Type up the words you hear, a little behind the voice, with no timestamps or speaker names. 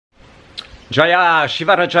Jaya,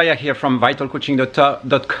 Shiva Rajaya here from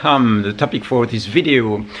vitalcoaching.com. The topic for this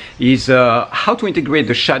video is how to integrate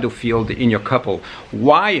the shadow field in your couple.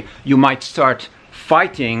 Why you might start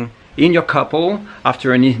fighting in your couple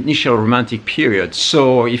after an initial romantic period.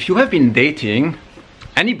 So if you have been dating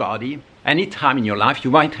anybody, any time in your life,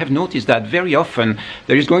 you might have noticed that very often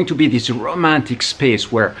there is going to be this romantic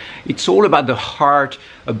space where it's all about the heart,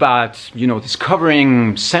 about, you know,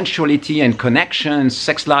 discovering sensuality and connections,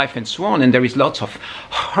 sex life and so on, and there is lots of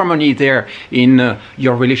harmony there in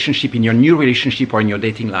your relationship, in your new relationship or in your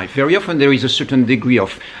dating life. Very often there is a certain degree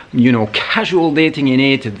of, you know, casual dating in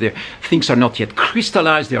it. The things are not yet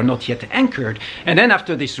crystallized, they are not yet anchored, and then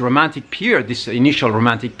after this romantic period, this initial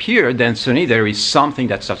romantic period, then suddenly there is something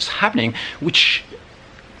that starts happening which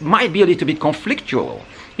might be a little bit conflictual.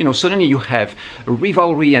 You know, suddenly you have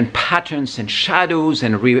rivalry and patterns and shadows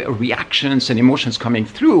and reactions and emotions coming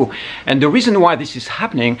through. And the reason why this is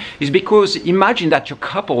happening is because imagine that your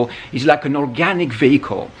couple is like an organic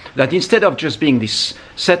vehicle, that instead of just being this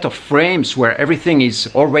set of frames where everything is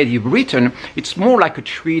already written, it's more like a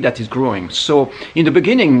tree that is growing. So in the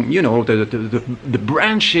beginning, you know, the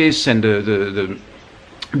branches and the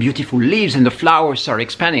beautiful leaves and the flowers are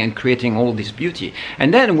expanding and creating all this beauty.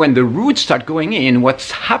 And then when the roots start going in, what's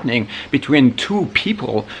happening between two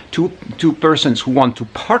people, two persons who want to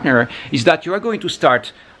partner, is that you are going to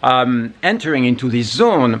start entering into this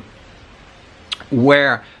zone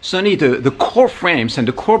where suddenly the core frames and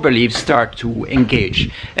the core beliefs start to engage.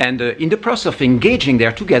 And in the process of engaging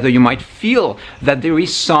there together, you might feel that there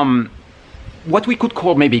is some what we could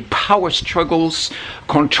call maybe power struggles,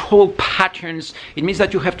 control patterns. It means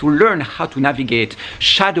that you have to learn how to navigate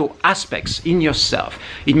shadow aspects in yourself.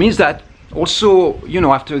 It means that also, you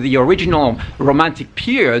know, after the original romantic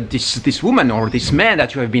period, this woman or this man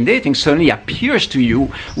that you have been dating suddenly appears to you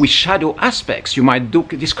with shadow aspects. You might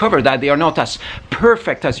discover that they are not as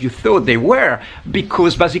perfect as you thought they were,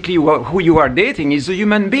 because basically who you are dating is a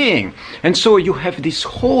human being. And so you have this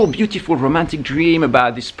whole beautiful romantic dream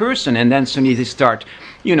about this person, and then suddenly they start,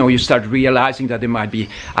 you know, you start realizing that there might be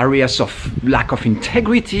areas of lack of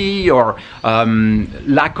integrity or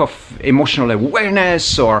lack of emotional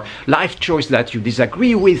awareness or life choice that you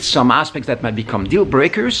disagree with, some aspects that might become deal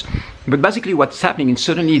breakers. But basically what's happening is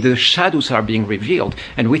suddenly the shadows are being revealed,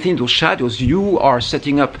 and within those shadows you are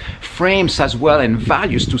setting up frames as well and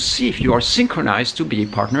values to see if you are synchronized to be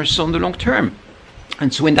partners on the long term.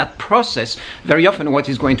 And so in that process, very often what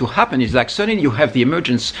is going to happen is like suddenly you have the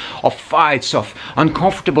emergence of fights, of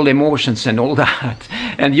uncomfortable emotions and all that.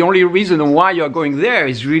 And the only reason why you're going there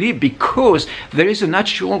is really because there is a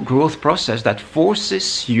natural growth process that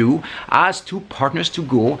forces you as two partners to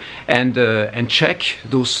go and check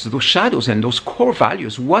those shadows and those core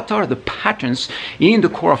values. What are the patterns in the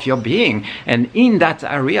core of your being? And in that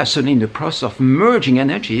area, suddenly in the process of merging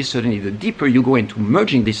energies, suddenly the deeper you go into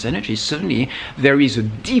merging these energies, suddenly there is a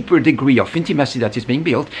deeper degree of intimacy that is being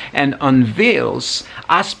built and unveils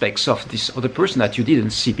aspects of this other person that you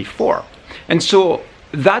didn't see before. And so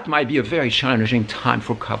that might be a very challenging time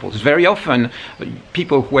for couples. Very often,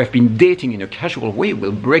 people who have been dating in a casual way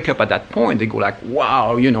will break up at that point. They go like,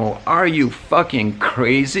 wow, you know, are you fucking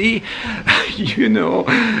crazy? You know,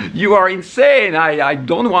 you are insane. I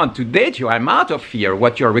don't want to date you. I'm out of here.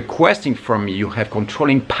 What you're requesting from me, you have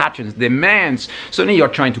controlling patterns, demands. Suddenly you're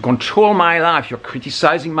trying to control my life. You're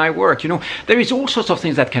criticizing my work. You know, there is all sorts of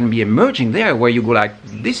things that can be emerging there where you go like,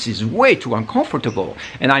 this is way too uncomfortable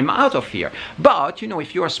and I'm out of here. But, you know,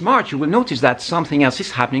 if you are smart, you will notice that something else is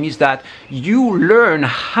happening, is that you learn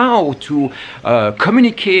how to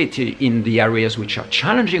communicate in the areas which are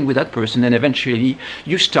challenging with that person, and eventually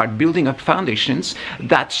you start building up foundations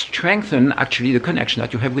that strengthen actually the connection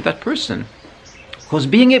that you have with that person. Because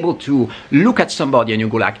being able to look at somebody and you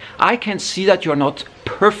go like, I can see that you're not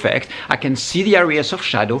perfect, I can see the areas of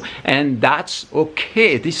shadow, and that's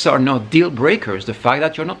okay. These are not deal breakers. The fact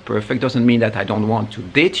that you're not perfect doesn't mean that I don't want to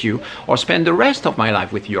date you or spend the rest of my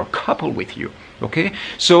life with you or couple with you, okay?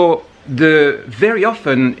 So very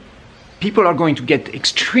often people are going to get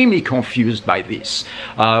extremely confused by this.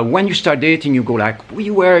 When you start dating, you go like,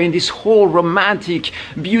 we were in this whole romantic,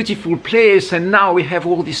 beautiful place, and now we have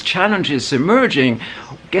all these challenges emerging.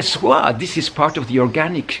 Guess what? This is part of the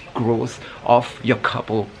organic growth of your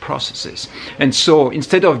couple processes. And so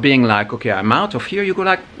instead of being like, okay, I'm out of here, you go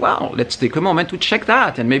like, well, let's take a moment to check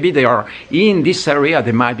that. And maybe they are in this area,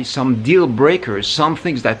 there might be some deal breakers, some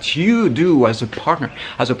things that you do as a partner,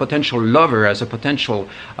 as a potential lover, as a potential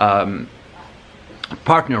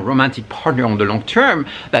partner, romantic partner on the long term,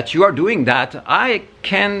 that you are doing that I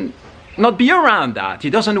can not be around that.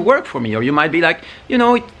 It doesn't work for me. Or you might be like, you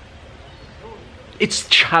know, it's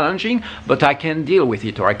challenging, but I can deal with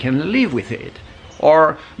it, or I can live with it.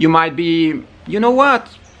 Or you might be, you know what,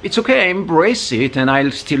 it's okay, I embrace it, and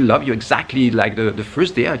I'll still love you exactly like the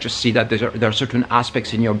first day. I just see that there are certain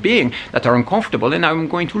aspects in your being that are uncomfortable, and I'm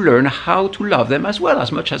going to learn how to love them as well,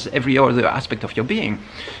 as much as every other aspect of your being.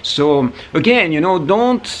 So again, you know,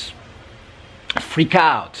 don't freak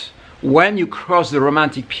out when you cross the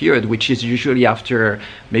romantic period, which is usually after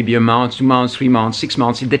maybe a month, 2 months, 3 months, 6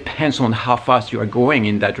 months. It depends on how fast you are going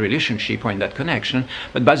in that relationship or in that connection.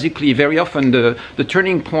 But basically, very often the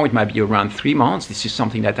turning point might be around 3 months. This is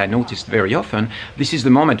something that I noticed very often. This is the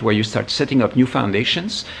moment where you start setting up new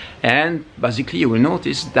foundations, and basically you will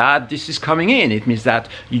notice that this is coming in. It means that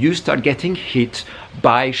you start getting hit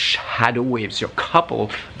by shadow waves. Your couple,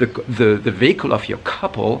 the vehicle of your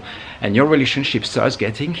couple and your relationship starts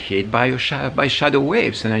getting hit by shadow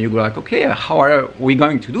waves, and then you go like, okay, how are we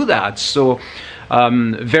going to do that? So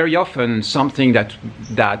very often something that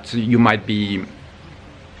you might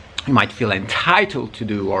feel entitled to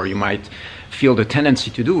do, or you might feel the tendency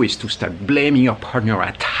to do, is to start blaming your partner, or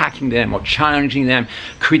attacking them, or challenging them,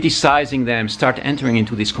 criticizing them, start entering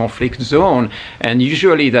into this conflict zone. And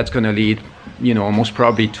usually that's going to lead, you know, most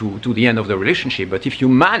probably to the end of the relationship. But if you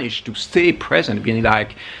manage to stay present, being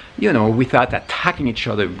like, you know, without attacking each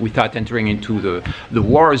other, without entering into the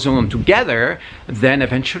war zone together, then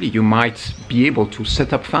eventually you might be able to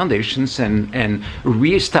set up foundations and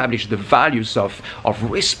reestablish the values of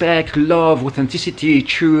respect, love, authenticity,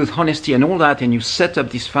 truth, honesty, and all that. And you set up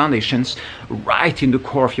these foundations right in the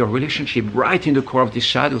core of your relationship, right in the core of these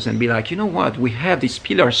shadows, and be like, you know what, we have these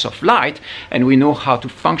pillars of light, and we know how to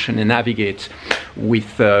function and navigate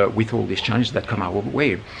with all these challenges that come our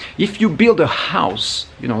way. If you build a house,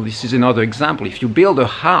 you know, this is another example. If you build a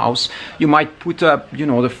house, you might put up, you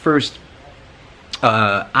know, the first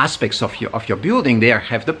aspects of your building there,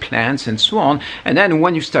 have the plants and so on, and then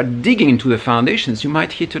when you start digging into the foundations, you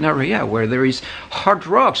might hit an area where there is hard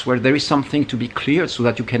rocks, where there is something to be cleared, so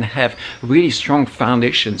that you can have really strong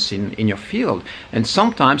foundations in your field. And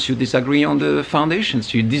sometimes you disagree on the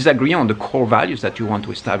foundations, you disagree on the core values that you want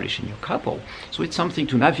to establish in your couple. So it's something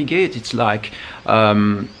to navigate. It's like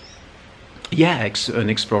an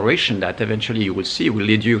exploration that eventually you will see will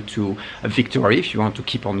lead you to a victory if you want to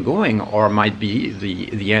keep on going, or might be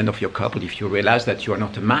the end of your couple if you realize that you are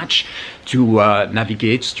not a match to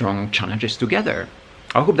navigate strong challenges together.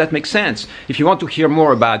 I hope that makes sense. If you want to hear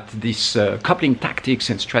more about these coupling tactics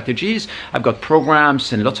and strategies, I've got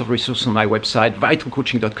programs and lots of resources on my website,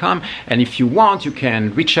 vitalcoaching.com. And if you want, you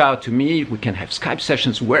can reach out to me. We can have Skype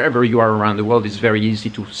sessions wherever you are around the world. It's very easy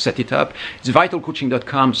to set it up. It's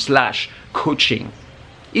vitalcoaching.com/coaching.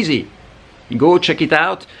 Easy. Go check it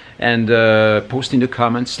out and post in the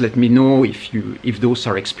comments. Let me know if those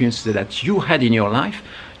are experiences that you had in your life.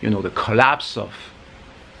 You know, the collapse of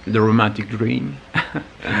the romantic dream.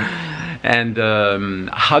 And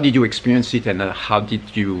how did you experience it, and how did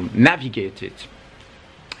you navigate it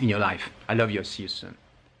in your life? I love you. I'll see you soon.